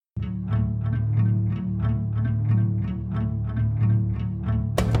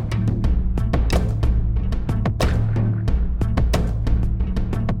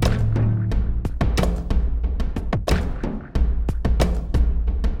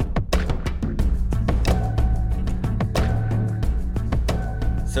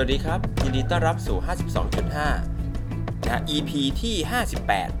สวัสดีครับยินดีต้อนรับสู่ 52.5 นะ EP ที่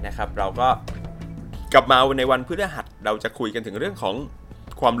 58 นะครับเราก็กลับมาในวันพฤหัสเราจะคุยกันถึงเรื่องของ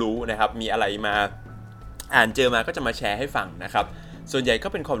ความรู้นะครับมีอะไรมาอ่านเจอมาก็จะมาแชร์ให้ฟังนะครับส่วนใหญ่ก็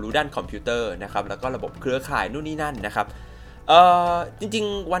เป็นความรู้ด้านคอมพิวเตอร์นะครับแล้วก็ระบบเครือข่ายนู่นนี่นั่นนะครับจริง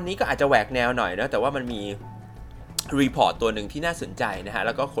ๆวันนี้ก็อาจจะแหวกแนวหน่อยนะแต่ว่ามันมีรีพอร์ตตัวหนึ่งที่น่าสนใจนะฮะแ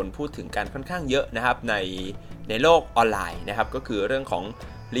ล้วก็คนพูดถึงกันค่อนข้างเยอะนะครับในโลกออนไลน์นะครับก็คือเรื่องของ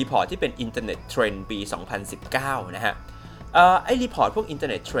รีพอร์ตที่เป็นอินเทอร์เน็ตเทรนด์ปี 2019 นะฮะไอ้รีพอร์ตพวกอินเทอร์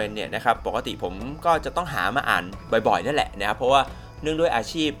เน็ตเทรนด์เนี่ยนะครับปกติผมก็จะต้องหามาอ่านบ่อยๆนั่นแหละนะครับเพราะว่าเนื่องด้วยอา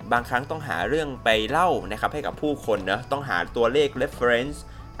ชีพบางครั้งต้องหาเรื่องไปเล่านะครับให้กับผู้คนนะต้องหาตัวเลข reference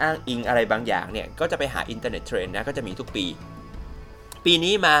อ้างอิงอะไรบางอย่างเนี่ยก็จะไปหาอินเทอร์เน็ตเทรนด์นะก็จะมีทุกปี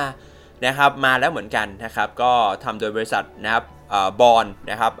นี้มานะครับมาแล้วเหมือนกันนะครับก็ทำโดยบริษัทนะครับบอน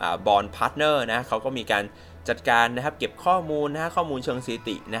นะครับบอนพาร์ทเนอร์นะเขาก็มีการจัดการนะครับเก็บข้อมูลนะข้อมูลเชิงสถิ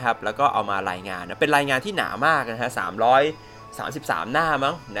ตินะครับแล้วก็เอามารายงานนะเป็นรายงานที่หนามากนะฮะ333 หน้า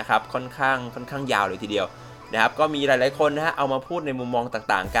มั้งนะครับค่อนข้างยาวเลยทีเดียวนะครับก็มีหลายๆคนนะฮะเอามาพูดในมุมมอง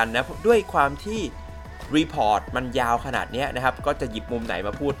ต่างๆกันนะด้วยความที่รีพอร์ตมันยาวขนาดนี้นะครับก็จะหยิบมุมไหนม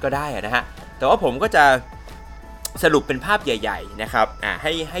าพูดก็ได้นะฮะแต่ว่าผมก็จะสรุปเป็นภาพใหญ่ๆนะครับ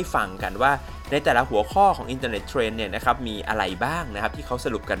ให้ฟังกันว่าในแต่ละหัวข้อของอินเทอร์เน็ตเทรนด์เนี่ยนะครับมีอะไรบ้างนะครับที่เขาส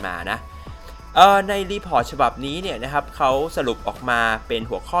รุปกันมานะในรีพอร์ตฉบับนี้เนี่ยนะครับเขาสรุปออกมาเป็น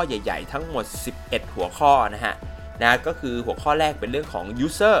หัวข้อใหญ่ๆทั้งหมด11หัวข้อนะก็คือหัวข้อแรกเป็นเรื่องของ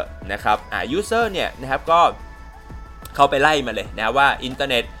user นะครับuser เนี่ยนะครับก็เข้าไปไล่มาเลยนะว่าอินเทอร์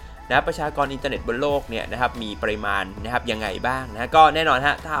เน็ตนะประชากรอินเทอร์เน็ตบนโลกเนี่ยนะครับมีปริมาณนะครับยังไงบ้างนะก็แน่นอนฮ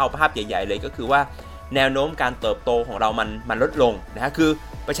ะถ้าเอาภาพใหญ่ๆเลยก็คือว่าแนวโน้มการเติบโตของเรามันลดลงนะคือ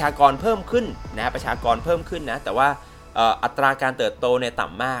ประชากรเพิ่มขึ้นนะประชากรเพิ่มขึ้นนะแต่ว่าอัตราการเติบโตเนี่ยต่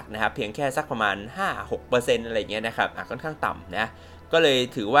ำมากนะครับเพียงแค่สักประมาณ 5-6% อะไรเงี้ยนะครับค่อนข้างต่ำนะก็เลย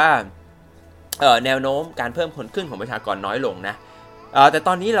ถือว่าแนวโน้มการเพิ่มขึ้นของประชากรน้อยลงนะแต่ต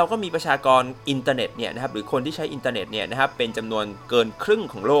อนนี้เราก็มีประชากรอินเทอร์เน็ตเนี่ยนะครับหรือคนที่ใช้อินเทอร์เน็ตเนี่ยนะครับเป็นจำนวนเกินครึ่ง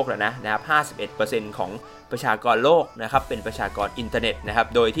ของโลกแล้วนะครับ 51% ของประชากรโลกนะครับเป็นประชากรอินเทอร์เน็ตนะครับ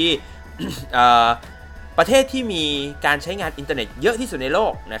โดยที่ประเทศที่มีการใช้งานอินเทอร์เน็ตเยอะที่สุดในโล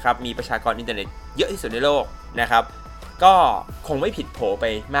กนะครับมีประชากรอินเทอร์เน็ตเยอะที่สุดในโลกนะครับก็คงไม่ผิดโผไป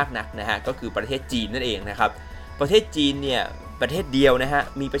มากนักนะฮะก็คือประเทศจีนนั่นเองนะครับประเทศจีนเนี่ยประเทศเดียวนะฮะ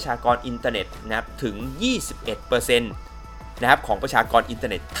มีประชากรอินเทอร์เน็ตนะครับถึง 21% นะครับของประชากรอินเทอ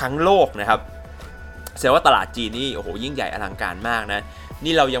ร์เน็ตทั้งโลกนะครับแสดงว่าตลาดจีนนี่โอ้โหยิ่งใหญ่อลังการมากนะ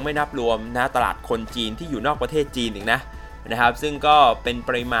นี่เรายังไม่นับรวมนะตลาดคนจีนที่อยู่นอกประเทศจีนอีกนะครับซึ่งก็เป็นป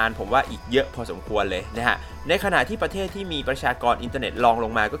ริมาณผมว่าอีกเยอะพอสมควรเลยนะฮะในขณะที่ประเทศที่มีประชากรอินเทอร์เน็ตรองล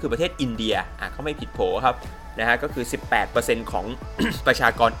งมาก็คือประเทศอินเดียเขาไม่ผิดโผครับนะฮะก็คือ 18% ของ ประชา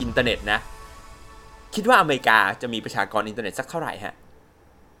กรอินเทอร์เน็ตนะคิดว่าอเมริกาจะมีประชากรอินเทอร์เน็ตสักเท่าไหร่ฮะ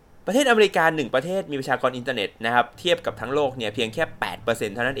ประเทศอเมริกา1ประเทศมีประชากรอินเทอร์เน็ตนะครับเทียบกับทั้งโลกเนี่ยเพียงแค่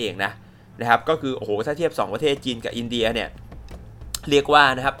 8% เท่านั้นเองนะครับก็คือโอ้โหถ้าเทียบ2ประเทศจีนกับอินเดียเนี่ยเรียกว่า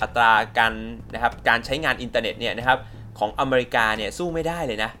นะครับอัตราการใช้งานอินเทอร์เน็ตเนี่ยนะครับของอเมริกาเนี่ยสู้ไม่ได้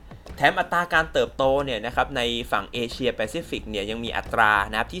เลยนะแถมอัตราการเติบโตเนี่ยนะครับในฝั่งเอเชียแปซิฟิกเนี่ยยังมีอัตรา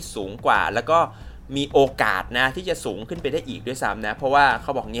นะครับที่สูงกว่าแล้วก็มีโอกาสนะที่จะสูงขึ้นไปได้อีกด้วยซ้ำนะเพราะว่าเข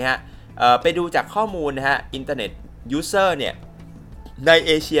าบอกงี้ฮะไปดูจากข้อมูลนะฮะอินเทอร์เน็ตยูเซอร์เนี่ยในเ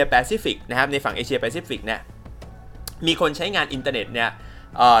อเชียแปซิฟิกนะครับในฝั่งเอเชียแปซิฟิกเนี่ยมีคนใช้งานอินเทอร์เน็ตเนี่ย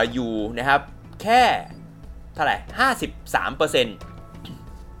อยู่นะครับแค่เท่าไหร่ 53%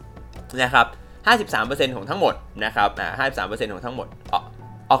 นะครับ53% ของทั้งหมดนะครับ53% ของทั้งหมด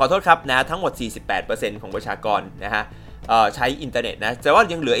ขอโทษครับนะทั้งหมด 48% ของประชากรนะฮะใช้อินเทอร์เน็ตนะแต่ว่า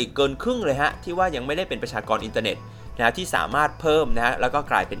ยังเหลืออีกเกินครึ่งเลยฮะที่ว่ายังไม่ได้เป็นประชากรอินเทอร์เน็ตนะที่สามารถเพิ่มนะแล้วก็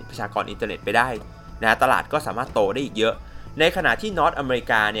กลายเป็นประชากรอินเทอร์เน็ตไปได้นะตลาดก็สามารถโตได้อีกเยอะในขณะที่นอร์ทอเมริ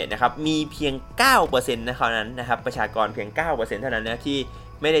กาเนี่ยนะครับมีเพียง 9% นะครับประชากรเพียง 9% เท่านั้นนะที่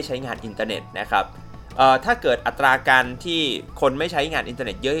ไม่ได้ใช้งานอินเทอร์เน็ตนะครับถ้าเกิดอัตราการที่คนไม่ใช้งานอินเทอร์เ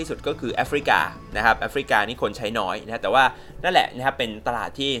น็ตเยอะที่สุดก็คือแอฟริกานะครับแอฟริกานี่คนใช้น้อยนะแต่ว่านั่นแหละนะครับเป็นตลาด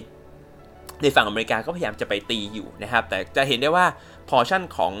ที่ในฝั่งอเมริกาก็พยายามจะไปตีอยู่นะครับแต่จะเห็นได้ว่าพอร์ชั่น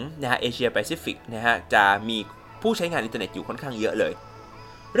ของนะฮะเอเชียแปซิฟิกนะฮะจะมีผู้ใช้งานอินเทอร์เน็ตอยู่ค่อนข้างเยอะเลย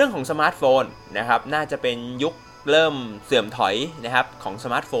เรื่องของสมาร์ทโฟนนะครับน่าจะเป็นยุคเริ่มเสื่อมถอยนะครับของส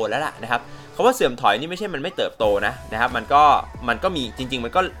มาร์ทโฟนแล้วล่ะนะครับคำว่าเสื่อมถอยนี่ไม่ใช่มันไม่เติบโตนะครับมันก็มีจริงๆมั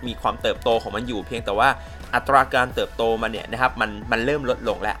นก็มีความเติบโตของมันอยู่เพียงแต่ว่าอัตราการเติบโตมันเนี่ยนะครับมันเริ่มลด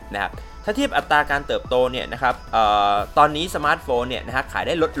ลงแล้วนะครับถ้าเทียบอัตราการเติบโตเนี่ยนะครับตอนนี้สมาร์ทโฟนเนี่ยนะฮะขายไ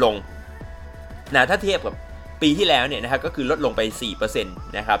ด้ลดลงนะถ้าเทียบกับปีที่แล้วเนี่ยนะครับก็คือลดลงไป 4% น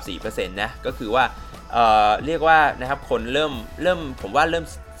ะครับ 4% นะก็คือว่าเรียกว่านะครับคนเริ่มผมว่าเริ่ม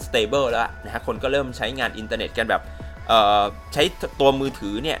stable แล้วนะฮะคนก็เริ่มใช้งานอินเทอร์เน็ตกันแบบ ใช้ตัวมือถื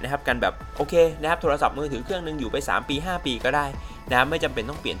อเนี่ยนะครับกันแบบโอเคนะครับโทรศัพท์มือถือเครื่องนึงอยู่ไป3ปี5ปีก็ได้นะไม่จำเป็น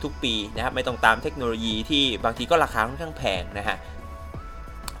ต้องเปลี่ยนทุกปีนะครับไม่ต้องตามเทคโนโลยีที่บางทีก็ราคาค่อนข้างแพงนะฮะ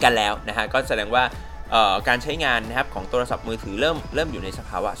กันแล้วนะฮะก็แสดงว่าการใช้งานนะครับของโทรศัพท์มือถือเริ่มอยู่ในสภ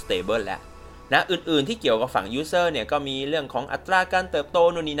าวะ stable แล้วนะอื่นๆที่เกี่ยวกับฝั่ง user เนี่ยก็มีเรื่องของอัตราการเติบโต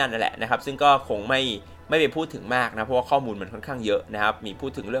นู่นนี่นั่นนั่นแหละนะครับซึ่งก็คงไม่ไปพูดถึงมากนะเพราะว่าข้อมูลมันค่อนข้างเยอะนะครับมีพู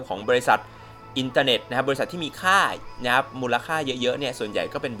ดถึงเรื่องของบริษัทอินเทอร์เน็ตนะครับบริษัทที่มีค่านะครับมูลค่าเยอะๆเนี่ยส่วนใหญ่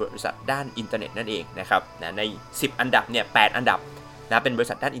ก็เป็นบริษัทด้านอินเทอร์เน็ตนั่นเองนะครับนะใน10อันดับเนี่ย8อันดับนะเป็นบริ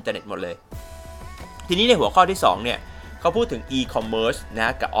ษัทด้านอินเทอร์เน็ตหมดเลยทีนี้ในหัวข้อที่2เนี่ยเขาพูดถึง e-commerce น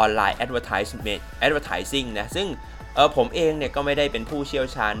ะกับ online advertising นะซึ่งผมเองเนี่ยก็ไม่ได้เป็นผู้เชี่ยว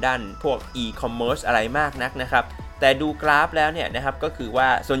ชาญด้านพวก e-commerce อะไรมากนักนะครับแต่ดูกราฟแล้วเนี่ยนะครับก็คือว่า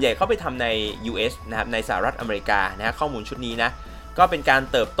ส่วนใหญ่เขาไปทำใน US นะครับในสหรัฐอเมริกานะข้อมูลชุดนี้นะก็เป็นการ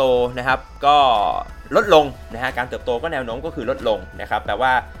เติบโตนะครับก็ลดลงนะฮะการเติบโตก็แนวโน้มก็คือลดลงนะครับแต่ว่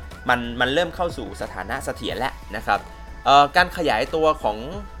ามันเริ่มเข้าสู่สถานะเสถียรแล้วนะครับการขยายตัวของ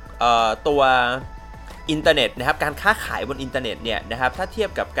ตัวอินเทอร์เน็ตนะครับการค้าขายบนอินเทอร์เน็ตเนี่ยนะครับถ้าเทียบ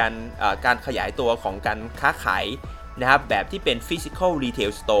กับการขยายตัวของการค้าขายนะครับแบบที่เป็น physical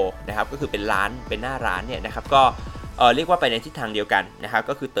retail store นะครับก็คือเป็นร้านเป็นหน้าร้านเนี่ยนะครับก็เรียกว่าไปในทิศทางเดียวกันนะครับ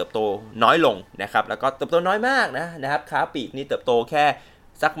ก็คือเติบโตน้อยลงนะครับแล้วก็เติบโตน้อยมากนะครับค้าปลีกนี่เติบโตแค่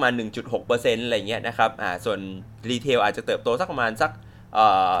สักมา 1.6% อะไรเงี้ยนะครับส่วนรีเทลอาจจะเติบโตสักประมาณสัก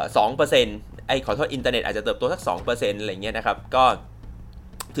2%ขอโทษอินเทอร์เน็ตอาจจะเติบโตสัก 2% อะไรเงี้ยนะครับก็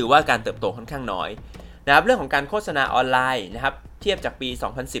ถือว่าการเติบโตค่อนข้างน้อยนะครับเรื่องของการโฆษณาออนไลน์นะครับเทียบจากปี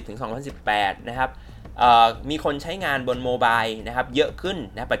 2010 ถึง 2018 นะครับมีคนใช้งานบนโมบายนะครับเยอะขึ้น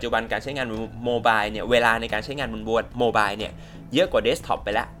นะปัจจุบันการใช้งานบนโมบายเนี่ยเวลาในการใช้งานบนโมบายเนี่ยเยอะกว่าเดสก์ท็อปไป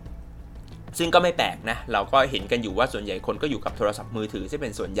แล้วซึ่งก็ไม่แปลกนะเราก็เห็นกันอยู่ว่าส่วนใหญ่คนก็อยู่กับโทรศัพท์มือถือที่เป็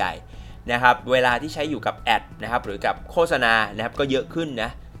นส่วนใหญ่นะครับเวลาที่ใช้อยู่กับแอดนะครับหรือกับโฆษณานะครับก็เยอะขึ้นน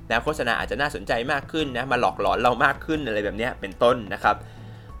ะโฆษณาอาจจะน่าสนใจมากขึ้นนะมาหลอกหลอนเรามากขึ้นอะไรแบบนี้เป็นต้นนะครับ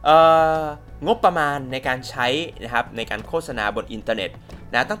งบประมาณในการใช้นะครับในการโฆษณาบนอินเทอร์เน็ต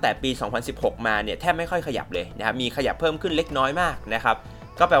นะตั้งแต่ปี 2016 มาเนี่ยแทบไม่ค่อยขยับเลยนะครับมีขยับเพิ่มขึ้นเล็กน้อยมากนะครับ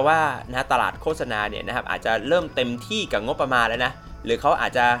ก็แปลว่านะตลาดโฆษณาเนี่ยนะครับอาจจะเริ่มเต็มที่กับงบประมาณแล้วนะหรือเขาอา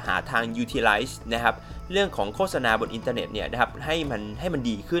จจะหาทาง utilize นะครับเรื่องของโฆษณาบนอินเทอร์เน็ตเนี่ยนะครับให้มัน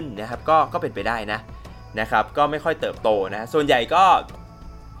ดีขึ้นนะครับก็เป็นไปได้นะครับก็ไม่ค่อยเติบโตนะส่วนใหญ่ก็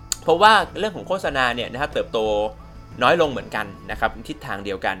เพราะว่าเรื่องของโฆษณาเนี่ยนะครับเติบโตน้อยลงเหมือนกันนะครับทิศทางเ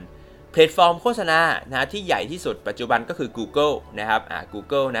ดียวกันแพลตฟอร์มโฆษณานะที่ใหญ่ที่สุดปัจจุบันก็คือ Google นะครับ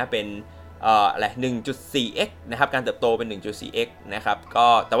Google นะเป็น1.4x นะครับการเติบโตเป็น 1.4x นะครับก็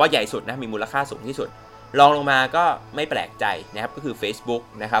แต่ว่าใหญ่สุดนะมีมูลค่าสูงที่สุดรองลงมาก็ไม่แปลกใจนะครับก็คือ Facebook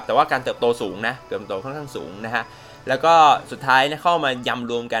นะครับแต่ว่าการเติบโตสูงนะเติบโตค่อนข้างสูงนะฮะแล้วก็สุดท้ายนะเข้ามายำ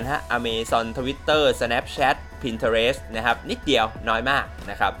รวมกันฮะ Amazon Twitter Snapchat Pinterest นะครับนิดเดียวน้อยมาก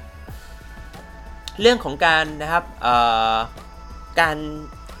นะครับเรื่องของการนะครับการ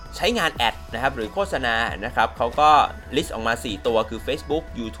ใช้งานแอดนะครับหรือโฆษณานะครับเขาก็ลิสต์ออกมา4ตัวคือ Facebook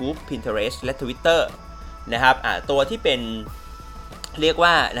YouTube Pinterest และ Twitter นะครับตัวที่เป็นเรียก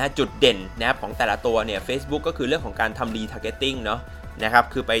ว่านะจุดเด่นนะครับของแต่ละตัวเนี่ย Facebook ก็คือเรื่องของการทำ retargeting เนาะนะครับ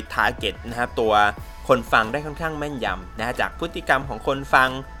คือไป target นะครับตัวคนฟังได้ค่อนข้างแม่นยำนะจากพฤติกรรมของคนฟัง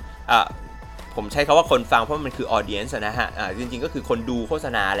ผมใช้คำว่าคนฟังเพราะมันคือ audience นะฮะจริงๆก็คือคนดูโฆษ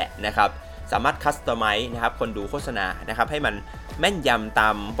ณาแหละนะครับสามารถคัสตอมไมซ์นะครับคนดูโฆษณานะครับให้มันแม่นยำตา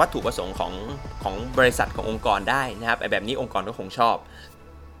มวัตถุประสงค์ของบริษัทขององค์กรได้นะครับแบบนี้องค์กรก็คงชอบ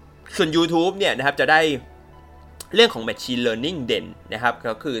ส่วน YouTube เนี่ยนะครับจะได้เรื่องของ Machine Learning เด่นนะครับ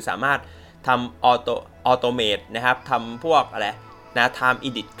ก็คือสามารถทำautomate นะครับทำพวกอะไรนะทำ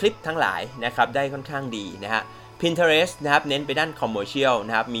edit คลิปทั้งหลายนะครับได้ค่อนข้างดีนะฮะ Pinterest นะครับเน้นไปด้าน commercial น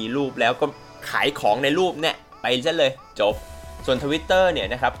ะครับมีรูปแล้วก็ขายของในรูปเนี่ยไปซะเลยจบส่วน Twitter เนี่ย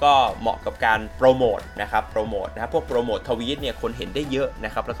นะครับก็เหมาะกับการโปรโมทนะครับพวกโปรโมททวีตเนี่ยคนเห็นได้เยอะน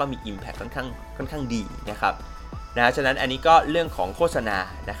ะครับแล้วก็มี Impact ค่อนข้างดีนะครับฉะนั้นอันนี้ก็เรื่องของโฆษณา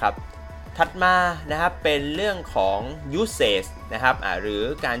นะครับถัดมานะครับเป็นเรื่องของ usage นะครับหรือ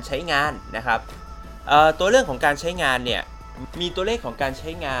การใช้งานนะครับตัวเรื่องของการใช้งานเนี่ยมีตัวเลขของการใช้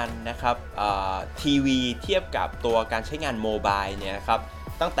งานนะครับทีวีเทียบกับตัวการใช้งานโมบายเนี่ยนะครับ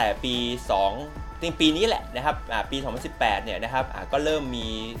ตั้งแต่ปีนี้แหละนะครับปี 2018 เนี่ยนะครับก็เริ่ม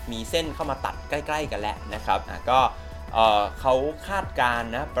มีเส้นเข้ามาตัดใกล้ๆกันแล้วนะครับก็เขาคาดการณ์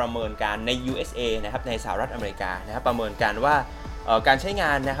นะประเมินการใน USA นะครับในสหรัฐอเมริกานะครับประเมินการว่าการใช้ง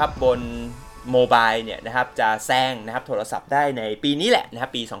านนะครับบนโมบายเนี่ยนะครับจะแซงนะครับโทรศัพท์ได้ในปีนี้แหละนะครั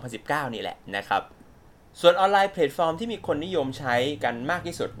บปี 2019 นี่แหละนะครับส่วนออนไลน์แพลตฟอร์มที่มีคนนิยมใช้กันมาก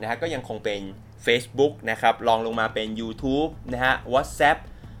ที่สุดนะฮะก็ยังคงเป็น Facebook นะครับรองลงมาเป็น YouTube นะฮะ WhatsApp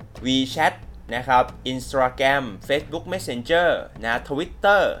WeChat นะครับ Instagram Facebook Messenger นะ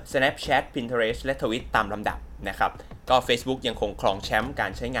Twitter Snapchat Pinterest และ Tweet ตามลำดับนะครับก็ Facebook ยังคงครองแชมป์กา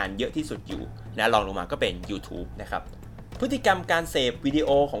รใช้งานเยอะที่สุดอยู่นะรองลงมาก็เป็น YouTube นะครับพฤติกรรมการเสพวิดีโอ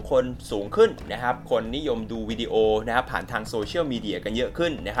ของคนสูงขึ้นนะครับคนนิยมดูวิดีโอนะครับผ่านทางโซเชียลมีเดียกันเยอะขึ้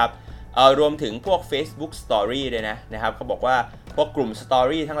นนะครับรวมถึงพวก Facebook Story ด้วยนะครับเขาบอกว่าพวกกลุ่ม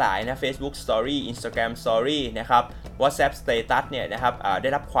Story ทั้งหลายนะ Facebook Story Instagram Story นะครับ WhatsApp Status เนี่ยนะครับได้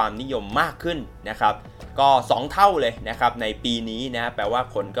รับความนิยมมากขึ้นนะครับก็2เท่าเลยนะครับในปีนี้นะแปลว่า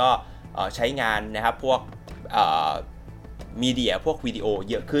คนก็ใช้งานนะครับพวกมีเดียพวกวิดีโอ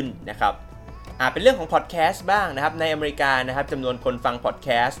เยอะขึ้นนะครับเป็นเรื่องของพอดแคสต์บ้างนะครับในอเมริกานะครับจำนวนคนฟังพอดแค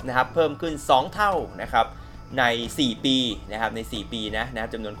สต์นะครับเพิ่มขึ้น2เท่านะครับใน4ปีนะครับใน4ปีนะครับ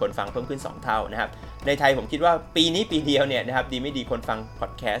จำนวนคนฟังเพิ่มขึ้น2เท่านะครับในไทยผมคิดว่าปีนี้ปีเดียวเนี่ยนะครับดีไม่ดีคนฟังพอ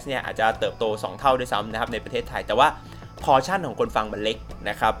ดแคสต์เนี่ยอาจจะเติบโต2เท่าด้วยซ้ำนะครับในประเทศไทยแต่ว่าพอร์ชั่นของคนฟังมันเล็ก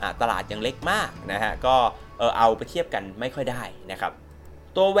นะครับตลาดยังเล็กมากนะฮะก็เอาไปเทียบกันไม่ค่อยได้นะครับ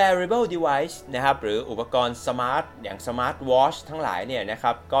ตัว wearable device นะครับหรืออุปกรณ์สมาร์ทอย่าง smart watch ทั้งหลายเนี่ยนะค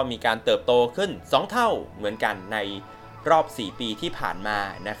รับก็มีการเติบโตขึ้น2เท่าเหมือนกันในรอบ4ปีที่ผ่านมา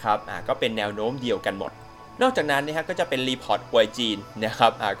นะครับก็เป็นแนวโน้มเดียวกันหมดนอกจากนั้นนะครับก็จะเป็นรีพอร์ตอวยจีนนะครั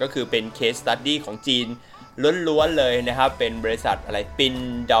บก็คือเป็น case study ของจีนล้วนๆเลยนะครับเป็นบริษัทอะไรปิน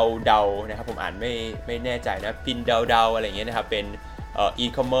เดานะครับผมอ่านไม่แน่ใจนะปินเดาอะไรเงี้ยนะครับเป็น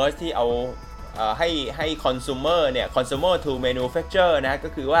e-commerce ที่เอาให้ consumer เนี่ย consumer to manufacture นะก็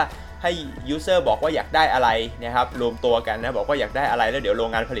คือว่าให้ user บอกว่าอยากได้อะไรนะครับรวมตัวกันนะบอกว่าอยากได้อะไรแล้วเดี๋ยวโรง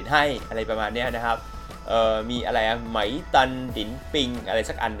งานผลิตให้อะไรประมาณนี้นะครับมีอะไรไหมตันดินปิงอะไร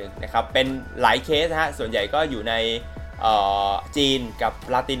สักอันหนึ่งนะครับเป็นหลายเคสฮะส่วนใหญ่ก็อยู่ในจีนกับ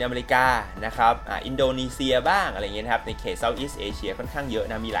ลาตินอเมริกานะครับอินโดนีเซียบ้างอะไรเงี้ยนะครับในเขต Southeast Asia ค่อนข้างเยอะ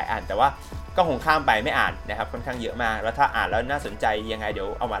นะมีหลายอันแต่ว่าก็คงข้ามไปไม่อ่านนะครับค่อนข้างเยอะมากแล้วถ้าอ่านแล้วน่าสนใจยังไงเดี๋ยว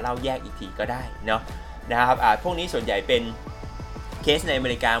เอามาเล่าแยกอีกทีก็ได้เนาะนะครับพวกนี้ส่วนใหญ่เป็นเคสในอเม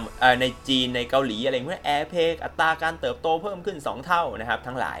ริกาในจีนในเกาหลีอะไรพวกนี้แอร์เพกอัตราการเติบโตเพิ่มขึ้น2เท่านะครับ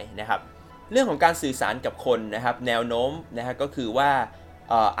ทั้งหลายนะครับเรื่องของการสื่อสารกับคนนะครับแนวโน้มนะฮะก็คือว่า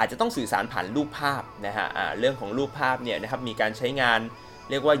อาจจะต้องสื่อสารผ่านรูปภาพนะฮะเรื่องของรูปภาพเนี่ยนะครับมีการใช้งาน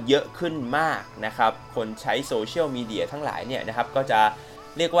เรียกว่าเยอะขึ้นมากนะครับคนใช้โซเชียลมีเดียทั้งหลายเนี่ยนะครับก็จะ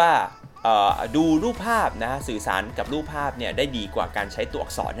เรียกว่าดูรูปภาพนะสื่อสารกับรูปภาพเนี่ยได้ดีกว่าการใช้ตัวอั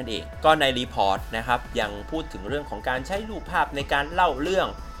กษรนั่นเองก็ในรีพอร์ตนะครับยังพูดถึงเรื่องของการใช้รูปภาพในการเล่าเรื่อง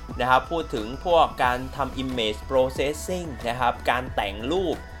นะครับพูดถึงพวกการทำ image processing นะครับการแต่งรู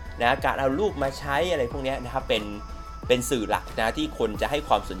ปนะการเอารูปมาใช้อะไรพวกนี้นะครับเป็นสื่อหลักนะที่คนจะให้ค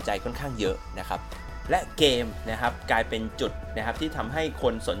วามสนใจค่อนข้างเยอะนะครับและเกมนะครับกลายเป็นจุดนะครับที่ทำให้ค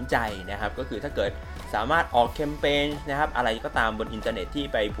นสนใจนะครับก็คือถ้าเกิดสามารถออกแคมเปญนะครับอะไรก็ตามบนอินเทอร์เน็ตที่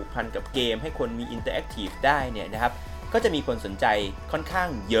ไปผูกพันกับเกมให้คนมีอินเตอร์แอคทีฟได้เนี่ยนะครับก็จะมีคนสนใจค่อนข้าง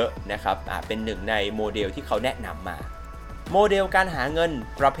เยอะนะครับเป็นหนึ่งในโมเดลที่เขาแนะนำมาโมเดลการหาเงิน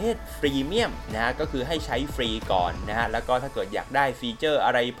ประเภทฟรีเมียมนะก็คือให้ใช้ฟรีก่อนนะฮะแล้วก็ถ้าเกิดอยากได้ฟีเจอร์อ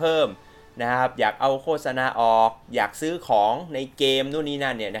ะไรเพิ่มนะครับอยากเอาโฆษณาออกอยากซื้อของในเกมนู่นนี่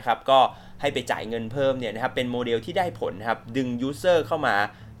นั่นเนี่ยนะครับก็ให้ไปจ่ายเงินเพิ่มเนี่ยนะครับเป็นโมเดลที่ได้ผลนะครับดึงยูเซอร์เข้ามา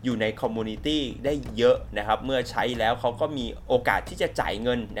อยู่ในคอมมูนิตี้ได้เยอะนะครับเมื่อใช้แล้วเขาก็มีโอกาสที่จะจ่ายเ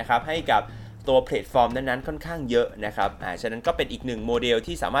งินนะครับให้กับตัวแพลตฟอร์มนั้นๆค่อนข้างเยอะนะครับฉะนั้นก็เป็นอีกหนึ่งโมเดล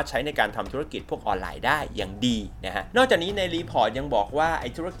ที่สามารถใช้ในการทำธุรกิจพวกออนไลน์ได้อย่างดีนะฮะนอกจากนี้ในรีพอร์ตยังบอกว่าไอ้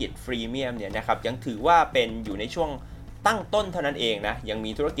ธุรกิจฟรีเมียมเนี่ยนะครับยังถือว่าเป็นอยู่ในช่วงตั้งต้นเท่านั้นเองนะยัง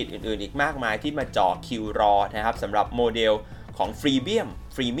มีธุรกิจอื่นๆอีกมากมายที่มาจ่อคิวรอนะครับสำหรับโมเดลของฟรีเ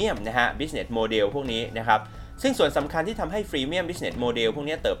มียมนะฮะ business model พวกนี้นะครับซึ่งส่วนสำคัญที่ทำให้ฟรีเมียม business model พวก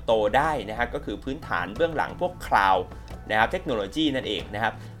นี้เติบโตได้นะครับก็คือพื้นฐานเบื้องหลังพวก cloud นะครับเทคโนโลยีนั่นเองนะค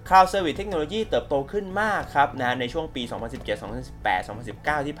รับ cloud service เทคโนโลยีเติบโตขึ้นมากครับนะในช่วงปี 2017 2018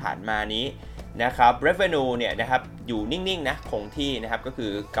 2019 ที่ผ่านมานี้นะครับ revenue เนี่ยนะครับอยู่นิ่งๆนะคงที่นะครับก็คื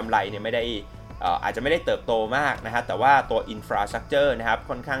อกำไรเนี่ยไม่ได้อาจจะไม่ได้เติบโตมากนะฮะแต่ว่าตัว infrastructure นะครับ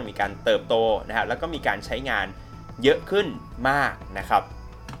ค่อนข้างมีการเติบโตนะครับแล้วก็มีการใช้งานเยอะขึ้นมากนะครับ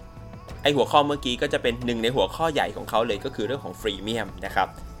ไอหัวข้อเมื่อกี้ก็จะเป็นหนึ่งในหัวข้อใหญ่ของเขาเลยก็คือเรื่องของฟรีเมียมนะครับ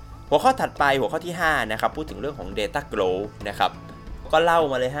หัวข้อถัดไปหัวข้อที่5นะครับพูดถึงเรื่องของ Data Growth นะครับก็เล่า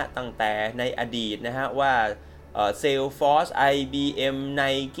มาเลยฮะตั้งแต่ในอดีตนะฮะว่าSalesforce IBM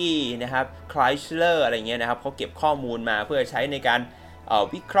Nike นะครับ Chrysler อะไรเงี้ยนะครับเขาเก็บข้อมูลมาเพื่อใช้ในการ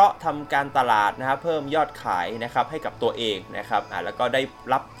วิเคราะห์ทำการตลาดนะครับเพิ่มยอดขายนะครับให้กับตัวเองนะครับแล้วก็ได้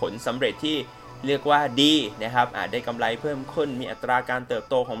รับผลสำเร็จที่เรียกว่าดีนะครับได้กำไรเพิ่มขึ้นมีอัตราการเติบ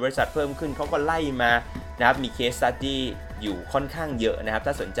โตของบริษัทเพิ่มขึ้นเขาก็ไล่มานะครับมี case study อยู่ค่อนข้างเยอะนะครับ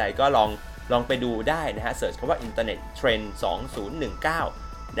ถ้าสนใจก็ลองไปดูได้นะฮะเสิร์ชคำว่า Internet Trend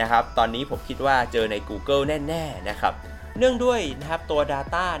 2019นะครับตอนนี้ผมคิดว่าเจอใน Google แน่ๆนะครับ เนื่องด้วยนะครับตัว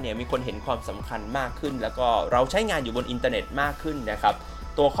Data เนี่ยมีคนเห็นความสำคัญมากขึ้นแล้วก็เราใช้งานอยู่บนอินเทอร์เน็ตมากขึ้นนะครับ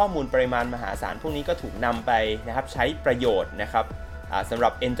ตัวข้อมูลปริมาณมหาศาลพวกนี้ก็ถูกนำไปนะครับใช้ประโยชน์นะครับสำหรั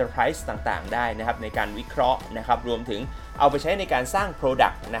บ Enterprise ต่างๆได้นะครับในการวิเคราะห์นะครับรวมถึงเอาไปใช้ในการสร้าง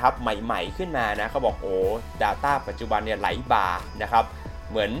Product นะครับใหม่ๆขึ้นมานะเขาบอกโอ้ Data ปัจจุบันเนี่ยไหลบ่านะครับ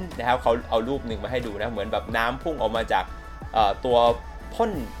เหมือนนะครับเขาเอารูปหนึ่งมาให้ดูนะเหมือนแบบน้ำพุ่งออกมาจากตัวพ่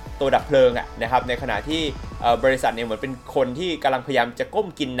นตัวดับเพลิงนะครับในขณะที่บริษัทเนี่ยเหมือนเป็นคนที่กำลังพยายามจะก้ม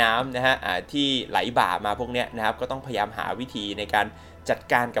กินน้ำนะฮะที่ไหลบ่ามาพวกเนี้ยนะครับก็ต้องพยายามหาวิธีในการจัด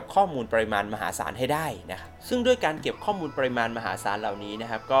การกับข้อมูลปริมาณมหาศาลให้ได้นะครับซึ่งด้วยการเก็บข้อมูลปริมาณมหาศาลเหล่านี้นะ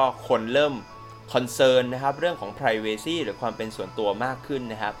ครับก็คนเริ่มคอนเซิร์นนะครับเรื่องของ privacy หรือความเป็นส่วนตัวมากขึ้น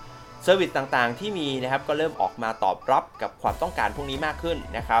นะครับเซอร์วิสต่างๆที่มีนะครับก็เริ่มออกมาตอบรับกับความต้องการพวกนี้มากขึ้น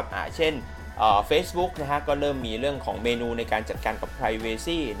นะครับเช่นFacebook นะฮะก็เริ่มมีเรื่องของเมนูในการจัดการกับ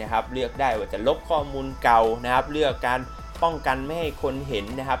privacy นะครับเลือกได้ว่าจะลบข้อมูลเก่านะครับเลือกการป้องกันไม่ให้คนเห็น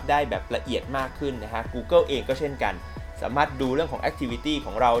นะครับได้แบบละเอียดมากขึ้นนะฮะ Google เองก็เช่นกันสามารถดูเรื่องของ activity ข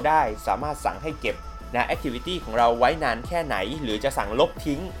องเราได้สามารถสั่งให้เก็บนะ activity ของเราไว้นานแค่ไหนหรือจะสั่งลบ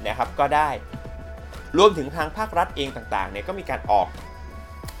ทิ้งนะครับก็ได้รวมถึงทางภาครัฐเองต่างๆเนี่ยก็มีการออก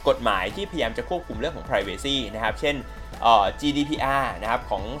กฎหมายที่พยายามจะควบคุมเรื่องของ privacy นะครับเช่นGDPR นะครับ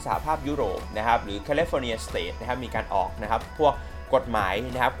ของสหภาพยุโรปนะครับหรือ California State นะครับมีการออกนะครับพวกกฎหมาย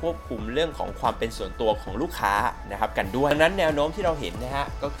นะครับควบคุมเรื่องของความเป็นส่วนตัวของลูกค้านะครับกันด้วยดังนั้นแนวโน้มที่เราเห็นนะฮะ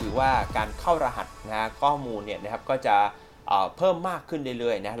ก็คือว่าการเข้ารหัสนะข้อมูลเนี่ยนะครับก็จะเพิ่มมากขึ้นเ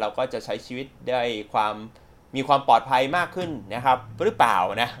รื่อยๆนะเราก็จะใช้ชีวิตได้มีความปลอดภัยมากขึ้นนะครับหรือเปล่า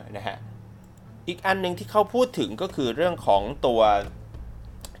นะฮะอีกอันนึงที่เขาพูดถึงก็คือเรื่องของตัว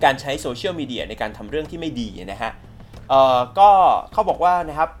การใช้โซเชียลมีเดียในการทำเรื่องที่ไม่ดีนะฮะก็เขาบอกว่า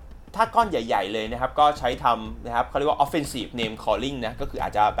นะครับถ้าก้อนใหญ่ๆเลยนะครับก็ใช้ทำนะครับเขาเรียกว่า offensive name calling นะก็คืออา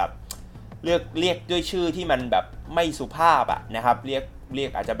จจะแบบเรียกด้วยชื่อที่มันแบบไม่สุภาพนะครับเรีย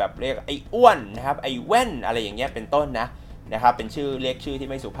กอาจจะแบบเรียกไอ้อ้วนนะครับไอ้แว่นอะไรอย่างเงี้ยเป็นต้นนะครับเป็นเรียกชื่อที่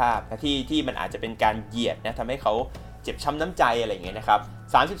ไม่สุภาพที่มันอาจจะเป็นการเหยียดนะทำให้เขาเจ็บช้ำน้ำใจอะไรอย่างเงี้ยนะครับ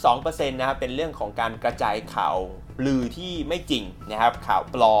 32% นะครับเป็นเรื่องของการกระจายข่าวลือที่ไม่จริงนะครับข่าว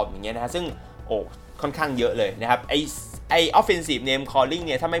ปลอมอย่างเงี้ยนะซึ่งค่อนข้างเยอะเลยนะครับไอ้ offensive name calling เ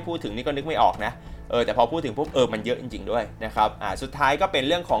นี่ยถ้าไม่พูดถึงนี่ก็นึกไม่ออกนะแต่พอพูดถึงปุ๊บมันเยอะจริงๆด้วยนะครับสุดท้ายก็เป็น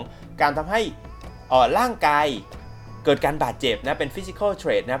เรื่องของการทำให้ร่างกายเกิดการบาดเจ็บนะเป็น physical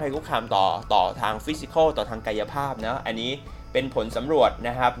trait นะภัยคุกคามต่อทาง physical ต่อทางกายภาพนะอันนี้เป็นผลสำรวจน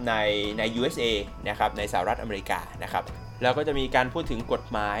ะครับใน USA นะครับในสหรัฐอเมริกานะครับแล้วก็จะมีการพูดถึงกฎ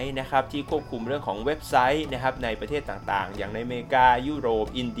หมายนะครับที่ควบคุมเรื่องของเว็บไซต์นะครับในประเทศต่างๆอย่างในอเมริกายุโรป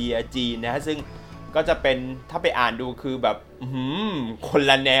อินเดียจีนนะซึ่งก็จะเป็นถ้าไปอ่านดูคือแบบคน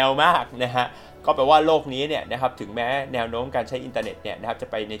ละแนวมากนะฮะก็แปลว่าโลกนี้เนี่ยนะครับถึงแม้แนวโน้มการใช้อินเทอร์เน็ตเนี่ยนะครับจะ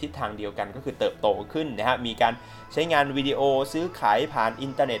ไปในทิศทางเดียวกันก็คือเติบโตขึ้นนะฮะมีการใช้งานวิดีโอซื้อขายผ่านอิ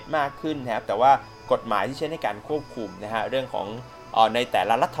นเทอร์เน็ตมากขึ้นนะครับแต่ว่ากฎหมายที่ใช้ในการควบคุมนะฮะเรื่องของในแต่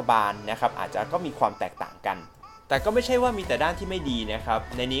ละรัฐบาลนะครับอาจจะก็มีความแตกต่างกันแต่ก็ไม่ใช่ว่ามีแต่ด้านที่ไม่ดีนะครับ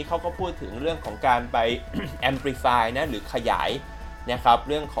ในนี้เขาก็พูดถึงเรื่องของการไป amplify นะหรือขยายนะครับ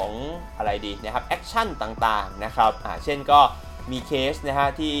เรื่องของอะไรดีนะครับแอคชั่นต่างๆนะครับเช่นก็มีเคสนะฮะ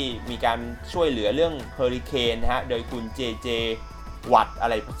ที่มีการช่วยเหลือเรื่องเฮอริเคนนะฮะโดยคุณเจวัตอะ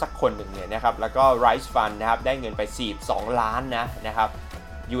ไรสักคนหนึ่งเนี่ยนะครับแล้วก็ Rise Fund นะครับได้เงินไป42 ล้านนะครับ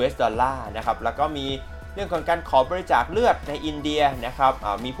US ดอลลาร์นะครับแล้วก็มีเรื่องของการขอบริจาคเลือดในอินเดียนะครับ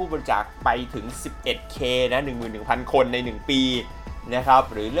มีผู้บริจาคไปถึง 11K นะ 11,000 คนใน1ปีนะครับ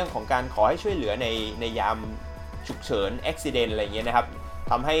หรือเรื่องของการขอให้ช่วยเหลือในยามฉุกเฉิน accident อะไรเงี้ยนะครับ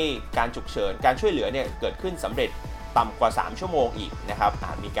ทำให้การฉุกเฉินการช่วยเหลือเนี่ยเกิดขึ้นสำเร็จต่ำกว่า3ชั่วโมงอีกนะครับ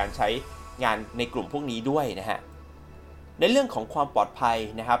มีการใช้งานในกลุ่มพวกนี้ด้วยนะฮะในเรื่องของความปลอดภัย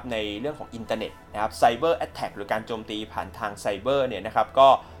นะครับในเรื่องของอินเทอร์เน็ตนะครับ Cyber Attack หรือการโจมตีผ่านทางไซเบอร์เนี่ยนะครับก็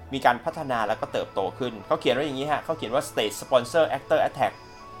มีการพัฒนาแล้วก็เติบโตขึ้นเขาเขียนว่าอย่างนี้ฮะเขาเขียนว่า State Sponsor Actor Attack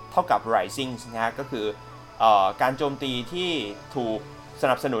เท่ากับ Rising นะฮะก็คือการโจมตีที่ถูกส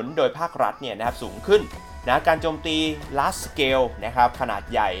นับสนุนโดยภาครัฐเนี่ยนะครับสูงขึ้นนะการโจมตี large scale นะครับขนาด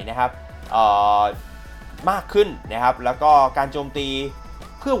ใหญ่นะครับมากขึ้นนะครับแล้วก็การโจมตี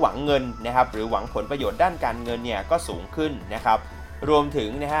เพื่อหวังเงินนะครับหรือหวังผลประโยชน์ด้านการเงินเนี่ยก็สูงขึ้นนะครับรวมถึง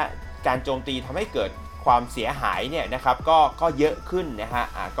นะฮะการโจมตีทำให้เกิดความเสียหายเนี่ยนะครับก็เยอะขึ้นนะฮะ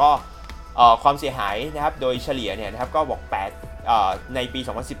ก็ความเสียหายนะครับโดยเฉลี่ยเนี่ยนะครับก็บอกในปี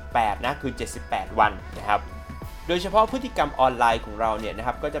 2018 นะคือ78 วันนะครับโดยเฉพาะพฤติกรรมออนไลน์ของเราเนี่ยนะค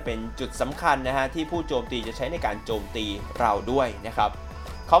รับก็จะเป็นจุดสำคัญนะฮะที่ผู้โจมตีจะใช้ในการโจมตีเราด้วยนะครับ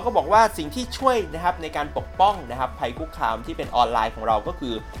เขาก็บอกว่าสิ่งที่ช่วยนะครับในการปกป้องนะครับภัยคุกคามที่เป็นออนไลน์ของเราก็คื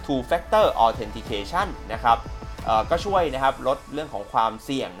อ two factor authentication นะครับก็ช่วยนะครับลดเรื่องของความเ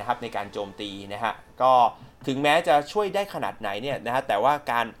สี่ยงนะครับในการโจมตีนะฮะก็ ถึงแม้จะช่วยได้ขนาดไหนเนี่ยนะฮะแต่ว่า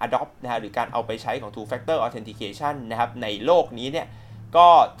การ adopt นะฮะหรือการเอาไปใช้ของ two factor authentication นะครับในโลกนี้เนี่ยก็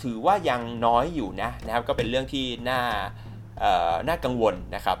ถือว่ายังน้อยอยู่นะครับก็เป็นเรื่องที่น่ากังวล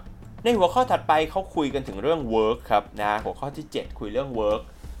นะครับในหัวข้อถัดไปเขาคุยกันถึงเรื่อง work ครับนะหัวข้อที่ 7 คุยเรื่อง work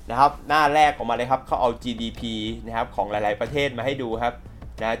นะครับหน้าแรกออกมาเลยครับเขาเอา GDP นะครับของหลายๆประเทศมาให้ดูครับ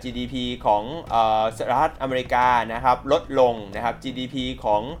นะ GDP ของสหรัฐอเมริกานะครับลดลงนะครับ GDP ข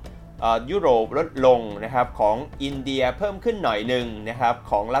องยุโรปลดลงนะครับของอินเดียเพิ่มขึ้นหน่อยนึงนะครับ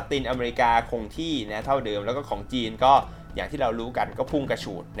ของละตินอเมริกาคงที่นะเท่าเดิมแล้วก็ของจีนก็อย่างที่เรารู้กันก็พุ่งกระ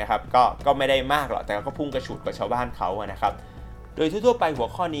ฉูดนะครับก็ไม่ได้มากหรอกแต่ก็พุ่งกระฉูดกว่าชาวบ้านเขานะครับโดยทั่วๆไปหัว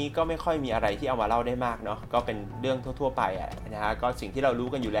ข้อนี้ก็ไม่ค่อยมีอะไรที่เอามาเล่าได้มากเนาะก็เป็นเรื่องทั่วๆไปนะฮะก็สิ่งที่เรารู้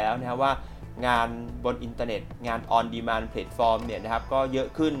กันอยู่แล้วนะว่างานบนอินเทอร์เน็ตงาน on demand platform เนี่ยนะครับก็เยอะ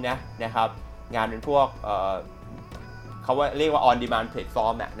ขึ้นนะครับงานเป็นพวกเขาเรียกว่า on demand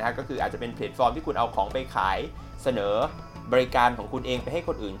platform นะฮะก็คืออาจจะเป็นแพลตฟอร์มที่คุณเอาของไปขายเสนอบริการของคุณเองไปให้ค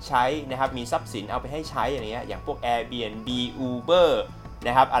นอื่นใช้นะครับมีทรัพย์สินเอาไปให้ใช้อะไรเงี้ยอย่างพวก Airbnb Uber น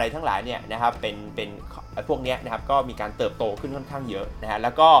ะครับอะไรทั้งหลายเนี่ยนะครับเป็นพวกนี้นะครับก็มีการเติบโตขึ้นค่อนข้างเยอะนะฮะแ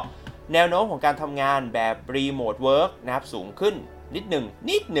ล้วก็แนวโน้มของการทำงานแบบ remote work นะครับสูงขึ้นนิดห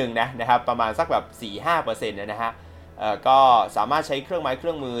นึ่งนะครับประมาณสักแบบ 4-5% นะฮะก็สามารถใช้เครื่องไม้เค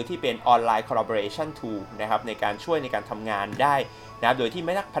รื่องมือที่เป็น online collaboration tool นะครับในการช่วยในการทำงานได้นะครับโดยที่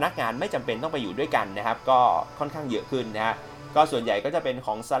พนักงานไม่จำเป็นต้องไปอยู่ด้วยกันนะครับก็ค่อนข้างเยอะขึ้นนะฮะก็ส่วนใหญ่ก็จะเป็นข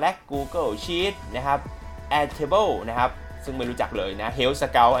อง Slack Google Sheet นะครับ Airtable นะครับซึ่งไม่รู้จักเลยนะ Health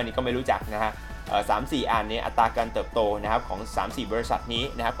Scout อันนี้ก็ไม่รู้จักนะฮะ3-4 อันนี้อัตราการเติบโตนะครับของ 3-4 บริษัทนี้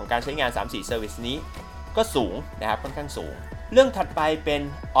นะครับของการใช้งาน 3-4 Service นี้ก็สูงนะครับค่อนข้างสูงเรื่องถัดไปเป็น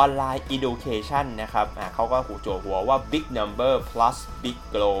ออนไลน์ education นะครับเขาก็หูโจหัวว่า big number plus big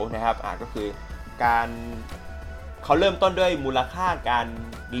growth นะครับก็คือการเขาเริ่มต้นด้วยมูลค่าการ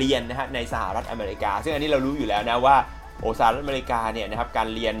เรียนนะฮะในสหรัฐอเมริกาซึ่งอันนี้เรารู้อยู่แล้วนะว่าสหรัฐอเมริกาเนี่ยนะครับการ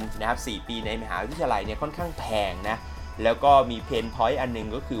เรียนนะครับ4 ปีในมหาวิทยาลัยเนี่ยค่อนข้างแพงนะแล้วก็มีเพนพอยต์อันนึง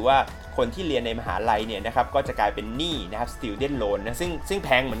ก็คือว่าคนที่เรียนในมหาลัยเนี่ยนะครับก็จะกลายเป็นหนี้นะครับ student loan นะซึ่งแพ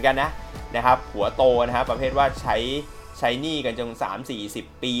งเหมือนกันนะครับหัวโตนะครับประเภทว่าใช้หนี้กันจน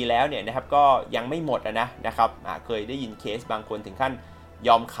3-40 ปีแล้วเนี่ยนะครับก็ยังไม่หมดนะครับเคยได้ยินเคสบางคนถึงขั้นย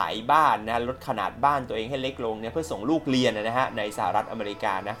อมขายบ้านนะลดขนาดบ้านตัวเองให้เล็กลงเนี่ยเพื่อส่งลูกเรียนนะฮะในสหรัฐอเมริก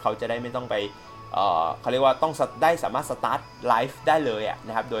านะเขาจะได้ไม่ต้องไปเขาเรียกว่าต้องได้สามารถสตาร์ทไลฟ์ได้เลยน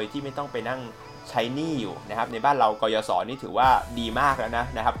ะครับโดยที่ไม่ต้องไปนั่งใช้หนี้อยู่นะครับในบ้านเรากยศนี่ถือว่าดีมากแล้ว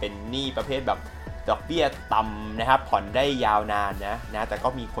นะครับเป็นหนี้ประเภทแบบดอกเบี้ยต่ำนะครับผ่อนได้ยาวนานนะแต่ก็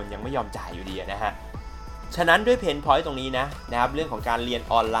มีคนยังไม่ยอมจ่ายอยู่ดีนะฮะฉะนั้นด้วยเพนพอยต์ตรงนี้นะครับเรื่องของการเรียน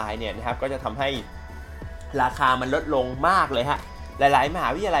ออนไลน์เนี่ยนะครับก็จะทำให้ราคามันลดลงมากเลยฮะหลายๆมหา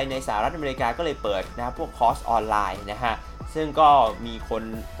วิทยาลัยในสหรัฐอเมริกาก็เลยเปิดนะครับพวกคอร์สออนไลน์นะฮะซึ่งก็มีคน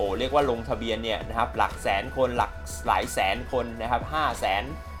เรียกว่าลงทะเบียนเนี่ยนะครับหลักแสนคนหลักหลายแสนคนนะครับ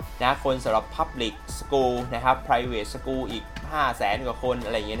500,000นะคนสำหรับ Public School นะครับ Private School อีก500,000 กว่าคนอ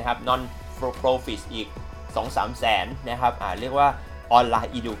ะไรอย่างเงี้ยนะครับ Non Profit อีก 2-3 แสนนะครับเรียกว่าออนไล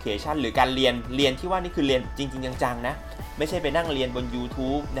น์ education หรือการเรียนที่ว่านี่คือเรียนจริงๆจังๆนะไม่ใช่ไปนั่งเรียนบน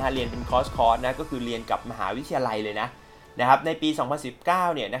YouTube นะฮะเรียนเป็นคอร์สนะก็คือเรียนกับมหาวิทยาลัยเลยนะครับในปี 2019 เ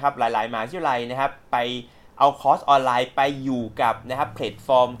นี่ยนะครับหลายๆมหาวิทยาลัยนะครับไปเอาคอร์สออนไลน์ไปอยู่กับนะครับแพลตฟ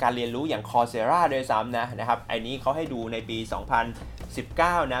อร์มการเรียนรู้อย่าง Coursera ด้วยซ้ำนะครับอันนี้เขาให้ดูในปี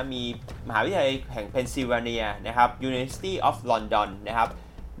 2019 นะมีมหาวิทยาลัยแห่งเพนซิลเวเนียนะครับ University of London นะครับ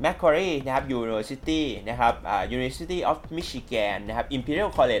Macquarie นะครับ University นะครับ University of Michigan นะครับ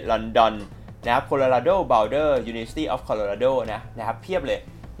Imperial College London นะครับ Colorado Boulder University of Coloradoนะครับเพียบเลย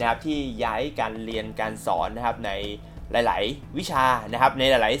นะครับที่ย้ายการเรียนการสอนนะครับในหลายๆวิชานะครับใน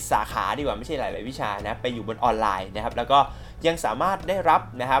หลายๆสาขาดีกว่าไม่ใช่หลายๆวิชานะไปอยู่บนออนไลน์นะครับแล้วก็ยังสามารถได้รับ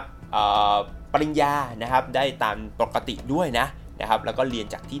นะครับปริญญานะครับได้ตามปกติด้วยนะครับแล้วก็เรียน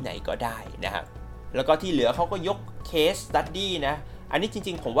จากที่ไหนก็ได้นะครับแล้วก็ที่เหลือเขาก็ยก case study นะอันนี้จ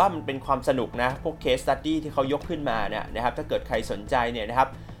ริงๆผมว่ามันเป็นความสนุกนะพวก case study ที่เขายกขึ้นมานะครับถ้าเกิดใครสนใจเนี่ยนะครับ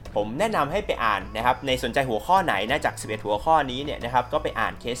ผมแนะนำให้ไปอ่านนะครับในสนใจหัวข้อไหนจาก11หัวข้อนี้เนี่ยนะครับก็ไปอ่า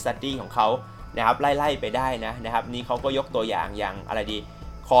น case study ของเขานะครับไล่ๆไปได้นะครับนี่เขาก็ยกตัวอย่างอะไรดี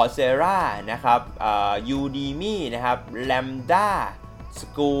Coursera นะครับUdemy นะครับ Lambda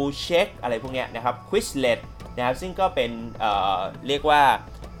School Check อะไรพวกเนี้ยนะครับ Quizlet นะครับซึ่งก็เป็นเรียกว่า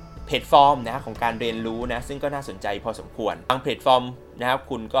แพลตฟอร์มนะครับของการเรียนรู้นะซึ่งก็น่าสนใจพอสมควรบางแพลตฟอร์มนะครับ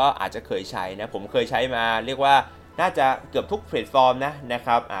คุณก็อาจจะเคยใช้นะผมเคยใช้มาเรียกว่าน่าจะเกือบทุกแพลตฟอร์มนะค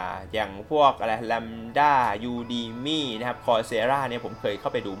รับอย่างพวกอะไร Lambda Udemy นะครับ Coursera เนี่ยผมเคยเข้า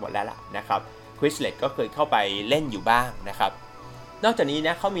ไปดูหมดแล้วล่ะนะครับ Quizlet ก็เคยเข้าไปเล่นอยู่บ้างนะครับนอกจากนี้น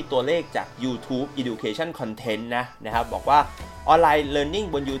ะเขามีตัวเลขจาก YouTube Education Contentนะครับบอกว่าออนไลน์ Learning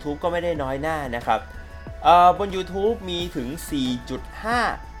บน YouTube ก็ไม่ได้น้อยหน้านะครับ บน YouTube มีถึง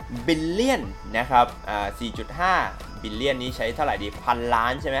 4.5 บิลเลียนนะครับ4.5 บิลเลียนนี้ใช้เท่าไหร่ดีพันล้า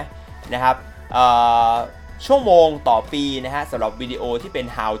นใช่ไหมนะครับชั่วโมงต่อปีนะฮะสำหรับวิดีโอที่เป็น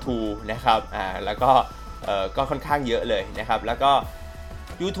how to นะครับแล้วก็ค่อนข้างเยอะเลยนะครับแล้วก็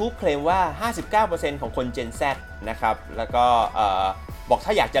YouTube เคลมว่า 59% ของคน Gen Z นะครับแล้วก็บอกถ้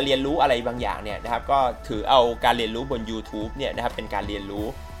าอยากจะเรียนรู้อะไรบางอย่างเนี่ยนะครับก็ถือเอาการเรียนรู้บน YouTube เนี่ยนะครับเป็นการเรียนรู้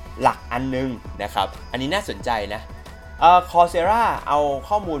หลักอันนึงนะครับอันนี้น่าสนใจนะCoursera เอา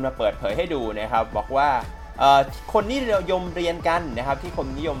ข้อมูลมาเปิดเผยให้ดูนะครับบอกว่าคนนิยมเรียนกันนะครับที่คน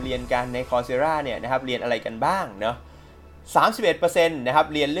นิยมเรียนกันใน Coursera เนี่ยนะครับเรียนอะไรกันบ้างเนาะ 31% นะครับ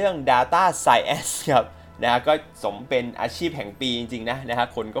เรียนเรื่อง Data Science ครับนะก็สมเป็นอาชีพแห่งปีจริงๆนะฮะ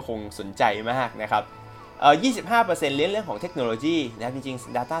คนก็คงสนใจมากนะครับ25% เรียนเรื่องของเทคโนโลยีนะครับจริง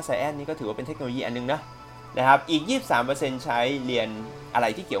ๆ Data Science นี่ก็ถือว่าเป็นเทคโนโลยีอันนึงนะครับอีก 23% ใช้เรียนอะไร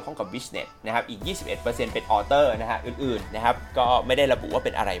ที่เกี่ยวข้องกับ Business นะครับอีก 21% เป็น Author นะฮะอื่นๆนะครับก็ไม่ได้ระบุว่าเ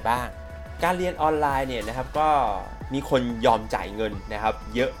ป็นอะไรบ้างการเรียนออนไลน์เนี่ยนะครับก็มีคนยอมจ่ายเงินนะครับ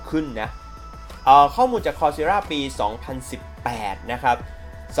เยอะขึ้นนะข้อมูลจาก Coursera ปี 2018 นะครับ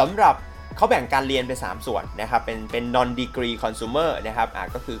สำหรับเขาแบ่งการเรียนเป็น3ส่วนนะครับเป็น non degree consumer นะครับ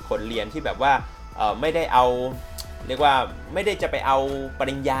ก็คือคนเรียนที่แบบว่าไม่ได้เอาเรียกว่าไม่ได้จะไปเอาป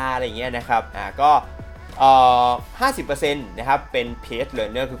ริญญาอะไรอย่างเงี้ยนะครับก็50% นะครับเป็น paid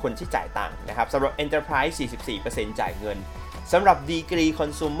learner คือคนที่จ่ายตังค์นะครับสำหรับ enterprise 44% จ่ายเงินสำหรับ degree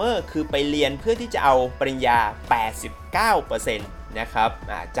consumer คือไปเรียนเพื่อที่จะเอาปริญญา 89% นะครับ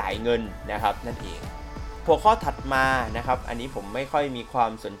จ่ายเงินนะครับนั่นเองหัวข้อถัดมานะครับอันนี้ผมไม่ค่อยมีควา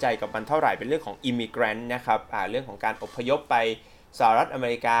มสนใจกับมันเท่าไหร่เป็นเรื่องของ immigrant นะครับเรื่องของการอพยพไปสหรัฐอเม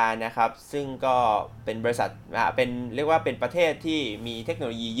ริกานะครับซึ่งก็เป็นบริษัทเป็นเรียกว่าเป็นประเทศที่มีเทคโนโ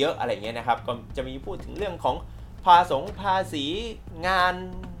ลยีเยอะอะไรเงี้ยนะครับก็จะมีพูดถึงเรื่องของภาษีงาน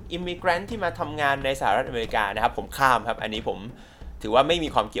อิมมิเกรนท์ที่มาทำงานในสหรัฐอเมริกานะครับผมข้ามครับอันนี้ผมถือว่าไม่มี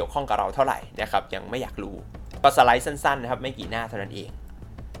ความเกี่ยวข้องกับเราเท่าไหร่นะครับยังไม่อยากรู้ก็สไลด์สั้นๆนะครับไม่กี่หน้าเท่านั้นเอง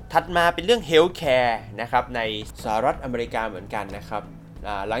ถัดมาเป็นเรื่อง Healthcare นะครับในสหรัฐอเมริกาเหมือนกันนะครับ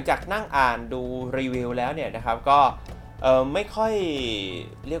หลังจากนั่งอ่านดูรีวิวแล้วเนี่ยนะครับก็ไม่ค่อย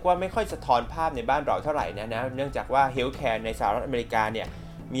เรียกว่าไม่ค่อยสะท้อนภาพในบ้านเราเท่าไหร่นะเนื่องจากว่า Healthcare ในสหรัฐอเมริกาเนี่ย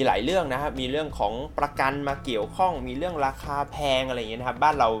มีหลายเรื่องนะครับมีเรื่องของประกันมาเกี่ยวข้องมีเรื่องราคาแพงอะไรอย่างเงี้ยนะครับบ้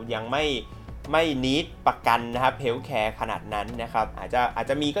านเรายังไม่นิดประกันนะครับ Healthcare ขนาดนั้นนะครับอาจ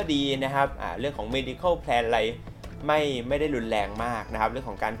จะมีก็ดีนะครับเรื่องของ medical plan อะไรไม่ได้รุนแรงมากนะครับเรื่อง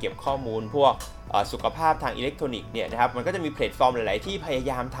ของการเก็บข้อมูลพวกสุขภาพทางอิเล็กทรอนิกส์เนี่ยนะครับมันก็จะมีแพลตฟอร์มหลายๆที่พยา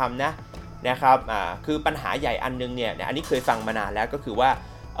ยามทำนะครับคือปัญหาใหญ่อันนึงเนี่ยอันนี้เคยฟังมานานแล้วก็คือว่า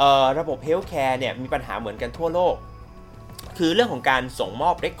ระบบ Healthcare เนี่ยมีปัญหาเหมือนกันทั่วโลกคือเรื่องของการส่งม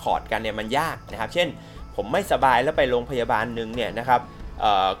อบเรคคอร์ดกันเนี่ยมันยากนะครับเช่นผมไม่สบายแล้วไปโรงพยาบาลนึงเนี่ยนะครับ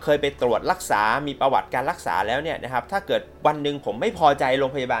เคยไปตรวจรักษามีประวัติการรักษาแล้วเนี่ยนะครับถ้าเกิดวันนึงผมไม่พอใจโร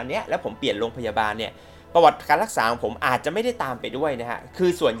งพยาบาลเนี้ยแล้วผมเปลี่ยนโรงพยาบาลเนี่ยประวัติการรักษาของผมอาจจะไม่ได้ตามไปด้วยนะฮะคือ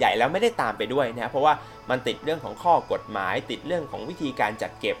ส่วนใหญ่แล้วไม่ได้ตามไปด้วยนะเพราะว่ามันติดเรื่องของข้อกฎหมายติดเรื่องของวิธีการจั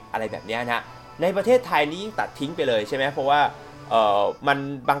ดเก็บอะไรแบบนี้นะในประเทศไทยนี่ยิ่งตัดทิ้งไปเลยใช่ไหมเพราะว่ามัน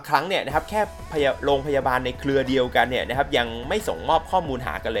บางครั้งเนี่ยนะครับแค่โรงพยาบาลในเครือเดียวกันเนี่ยนะครับยังไม่ส่งมอบข้อมูลห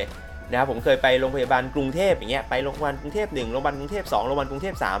ากันเลยนะครับผมเคยไปโรงพยาบาลกรุงเทพอย่างเงี้ยไปโรงพยาบาลกรุงเทพ1โรงพยาบาลกรุงเทพ2โรงพยาบาลกรุงเท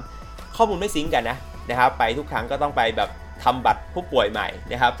พ3ข้อมูลไม่ซิงค์กันนะครับไปทุกครั้งก็ต้องไปแบบทำบัตรผู้ป่วยใหม่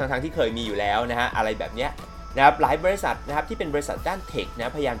นะครับทั้งที่เคยมีอยู่แล้วนะฮะอะไรแบบเนี้ยนะครับหลายบริษัทนะครับที่เป็นบริษัทด้านเทคน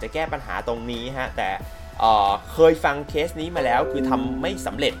ะพยายามจะแก้ปัญหาตรงนี้ฮะแต่เคยฟังเคสนี้มาแล้วคือทำไม่ส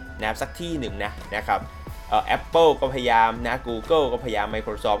ำเร็จนะครับสักที่หนึ่งนะครับApple ก็พยายามนะ Google ก็พยายาม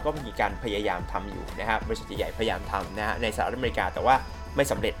Microsoft ก็มีการพยายามทำอยู่นะครับบริษัทใหญ่พยายามทำนะในสหรัฐอเมริกาแต่ว่าไม่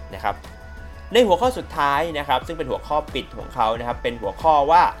สำเร็จนะครับในหัวข้อสุดท้ายนะครับซึ่งเป็นหัวข้อปิดของเขานะครับเป็นหัวข้อ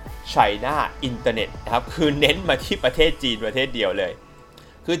ว่า China Internet นะครับคือเน้นมาที่ประเทศจีนประเทศเดียวเลย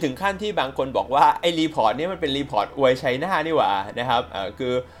คือถึงขั้นที่บางคนบอกว่าไอ้รีพอร์ตนี้มันเป็นรีพอร์ตอวยไชน่านี่หว่านะครับคื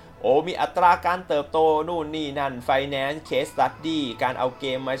อมีอัตราการเติบโตนู่นนี่นั่น Finance Case Study การเอาเก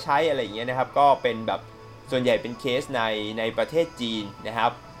มมาใช้อะไรอย่างเงี้ยนะครับก็เป็นแบบส่วนใหญ่เป็นเคสในประเทศจีนนะครั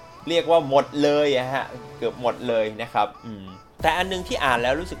บเรียกว่าหมดเลยฮะเกือบหมดเลยนะครับแต่อันนึงที่อ่านแล้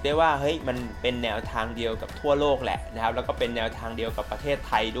วรู้สึกได้ว่าเฮ้ยมันเป็นแนวทางเดียวกับทั่วโลกแหละนะครับแล้วก็เป็นแนวทางเดียวกับประเทศไ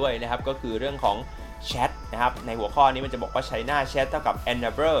ทยด้วยนะครับก็คือเรื่องของแชทนะครับในหัวข้อนี้มันจะบอกว่า China Chat เท่ากับ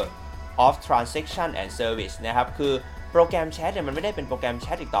enabler of transaction and service นะครับคือโปรแกรมแชทเนี่ยมันไม่ได้เป็นโปรแกรมแช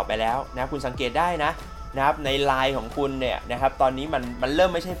ทอีกต่อไปแล้วนะคุณสังเกตได้นะครับใน LINE ของคุณเนี่ยนะครับตอนนี้มันเริ่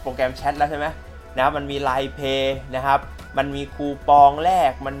มไม่ใช่โปรแกรมแชทแล้วใช่ไหมนะมันมี LINE Pay นะครับมันมีคูปองแล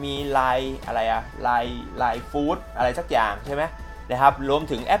กมันมี LINE อะไรLINE Food อะไรสักอย่างใช่ไหมนะครับรวม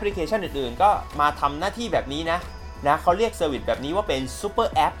ถึงแอปพลิเคชันอื่นๆก็มาทำหน้าที่แบบนี้นะเขาเรียกเซอร์วิสแบบนี้ว่าเป็นซูเปอ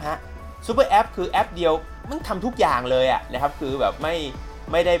ร์แอปฮะซูเปอร์แอปคือแอปเดียว มันทำทุกอย่างเลยอะนะครับคือแบบไ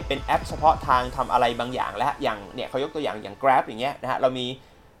ม่ได้เป็นแอปเฉพาะทางทำอะไรบางอย่างและอย่างเนี่ยเขายกตัวอย่าง Grab อย่างเงี้ยนะฮะเรามี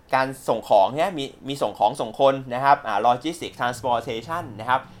การส่งของเนี่ยมีส่งของส่งคนนะครับlogistics transportation นะ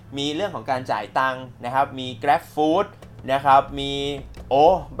ครับมีเรื่องของการจ่ายตังค์นะครับมี Grab Food นะครับมี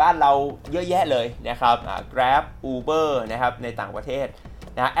บ้านเราเยอะแยะเลยนะครับGrab Uber นะครับในต่างประเทศ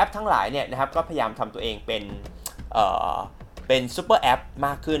นะแอปทั้งหลายเนี่ยนะครับก็พยายามทำตัวเองเป็นซูเปอร์แอปม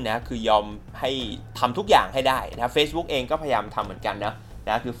ากขึ้นนะคือยอมให้ทำทุกอย่างให้ได้นะ Facebook เองก็พยายามทำเหมือนกันน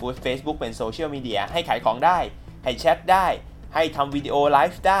ะคือ Facebook เป็นโซเชียลมีเดียให้ขายของได้ให้แชทได้ให้ทำวิดีโอไล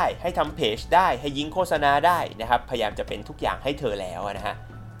ฟ์ได้ให้ทำเพจได้ให้ยิงโฆษณาได้นะครับพยายามจะเป็นทุกอย่างให้เธอแล้วนะฮะ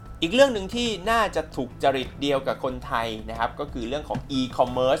อีกเรื่องหนึ่งที่น่าจะถูกจริตเดียวกับคนไทยนะครับก็คือเรื่องของ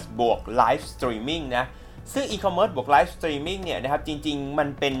e-commerce บวก live streaming นะซึ่ง e-commerce บวก live streaming เนี่ยนะครับจริงๆมัน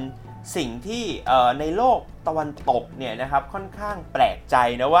เป็นสิ่งที่ในโลกตะวันตกเนี่ยนะครับค่อนข้างแปลกใจ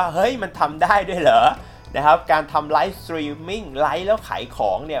นะว่าเฮ้ยมันทำได้ด้วยเหรอนะครับการทำ live streaming ไลฟ์แล้วขายข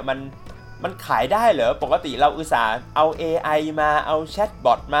องเนี่ยมันขายได้เหรอปกติเราอุตส่าห์เอา AI มาเอาแชทบ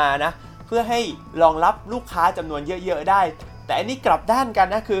อทมานะเพื่อให้รองรับลูกค้าจำนวนเยอะๆได้แต่อันนี้กลับด้านกัน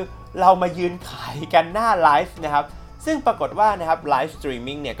นะคือเรามายืนขายกันหน้าไลฟ์นะครับซึ่งปรากฏว่านะครับไลฟ์สตรีม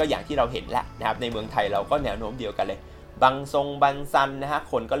มิ่งเนี่ยก็อย่างที่เราเห็นแล้วนะครับในเมืองไทยเราก็แนวโน้มเดียวกันเลยบางซันนะฮะ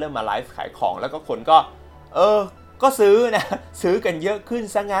คนก็เริ่มมาไลฟ์ขายของแล้วก็คนก็ซื้อนะซื้อกันเยอะขึ้น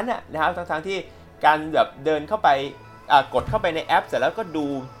ซะงั้นนะครับทั้งที่การแบบเดินเข้าไปกดเข้าไปในแอปเสร็จแล้วก็ดู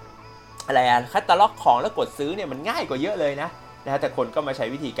อะไรคัตตาล็อกของแล้วกดซื้อเนี่ยมันง่ายกว่าเยอะเลยนะแต่คนก็มาใช้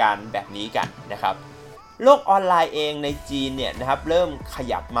วิธีการแบบนี้กันนะครับโลกออนไลน์เองในจีนเนี่ยนะครับเริ่มข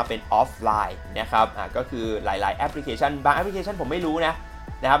ยับมาเป็นออฟไลน์นะครับก็คือหลายๆแอปพลิเคชันบางแอปพลิเคชันผมไม่รู้นะ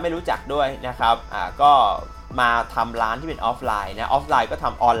ครับไม่รู้จักด้วยนะครับก็มาทำร้านที่เป็นออฟไลน์นะออฟไลน์ก็ท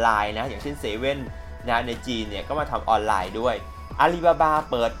ำออนไลน์นะอย่างเช่นเซเว่นนะในจีนเนี่ยก็มาทำออนไลน์ด้วยอาลีบาบา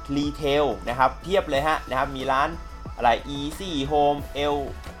เปิดรีเทลนะครับเพียบเลยนะครับมีร้านอะไร Easy Home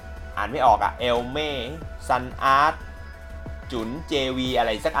อ่านไม่ออกเอลเม่ซันอาร์ตจุน JV อะไร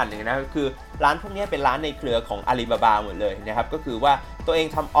สักอันหนึ่งนะคือร้านพวกนี้เป็นร้านในเครือของ Alibaba หมดเลยนะครับก็คือว่าตัวเอง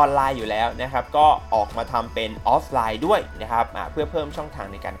ทำออนไลน์อยู่แล้วนะครับก็ออกมาทำเป็นออฟไลน์ด้วยนะครับเพื่อเพิ่มช่องทาง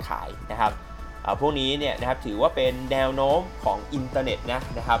ในการขายนะครับพวกนี้เนี่ยนะครับถือว่าเป็นแนวโน้มของอินเทอร์เน็ต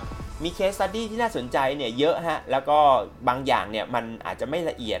นะครับมีเคสสตั๊ดดี้ที่น่าสนใจเนี่ยเยอะแล้วก็บางอย่างเนี่ยมันอาจจะไม่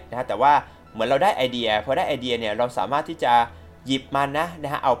ละเอียดนะแต่ว่าเหมือนเราได้ไอเดียพอได้ไอเดียเนี่ยเราสามารถที่จะหยิบมันน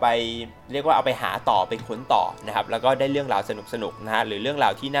ะฮะเอาไปเรียกว่าเอาไปหาต่อไปค้นต่อนะครับแล้วก็ได้เรื่องราวสนุกนะฮะหรือเรื่องรา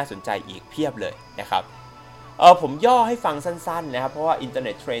วที่น่าสนใจอีกเพียบเลยนะครับผมย่อให้ฟังสั้นๆนะครับเพราะว่าอินเทอร์เ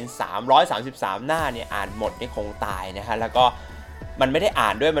น็ตเทรนด์333หน้าเนี่ยอ่านหมดคงตายนะฮะแล้วก็มันไม่ได้อ่า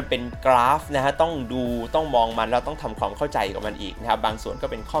นด้วยมันเป็นกราฟนะฮะต้องดูต้องมองมันแล้วต้องทำความเข้าใจกับมันอีกนะครับบางส่วนก็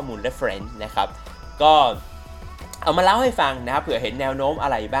เป็นข้อมูล reference นะครับก็เอามาเล่าให้ฟังนะครับเผื่อเห็นแนวโน้มอะ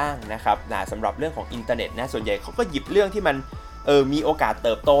ไรบ้างนะครับสำหรับเรื่องของอินเทอร์เน็ตนะส่วนใหญ่เขาก็หยิบเรื่องที่มันมีโอกาสเ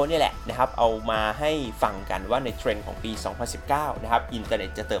ติบโตนี่แหละนะครับเอามาให้ฟังกันว่าในเทรนด์ของปี 2019 นะครับอินเทอร์เน็ต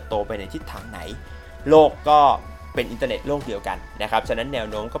จะเติบโตไปในทิศทางไหนโลกก็เป็นอินเทอร์เน็ตโลกเดียวกันนะครับฉะนั้นแนว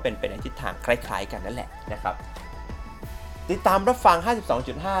โน้มก็เป็นไปในทิศทางคล้ายๆกันนั่นแหละนะครับติดตามรับฟัง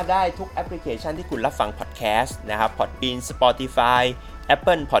 52.5 ได้ทุกแอปพลิเคชันที่คุณรับฟังพอดแคสต์นะครับ Podbean Spotify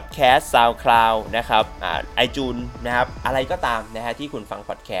Apple Podcast SoundCloud นะครับiTunes นะครับอะไรก็ตามนะฮะที่คุณฟัง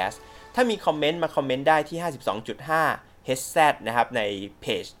พอดแคสต์ถ้ามีคอมเมนต์มาคอมเมนต์ได้ที่ 52.5 HZ นะครับในเพ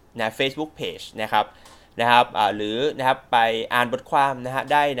จนะ Facebook Page นะครับหรือนะครับไปอ่านบทความนะฮะ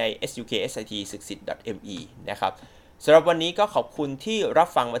ได้ใน suksit.me นะครับสำหรับวันนี้ก็ขอบคุณที่รับ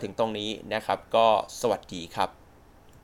ฟังมาถึงตรงนี้นะครับก็สวัสดีครับ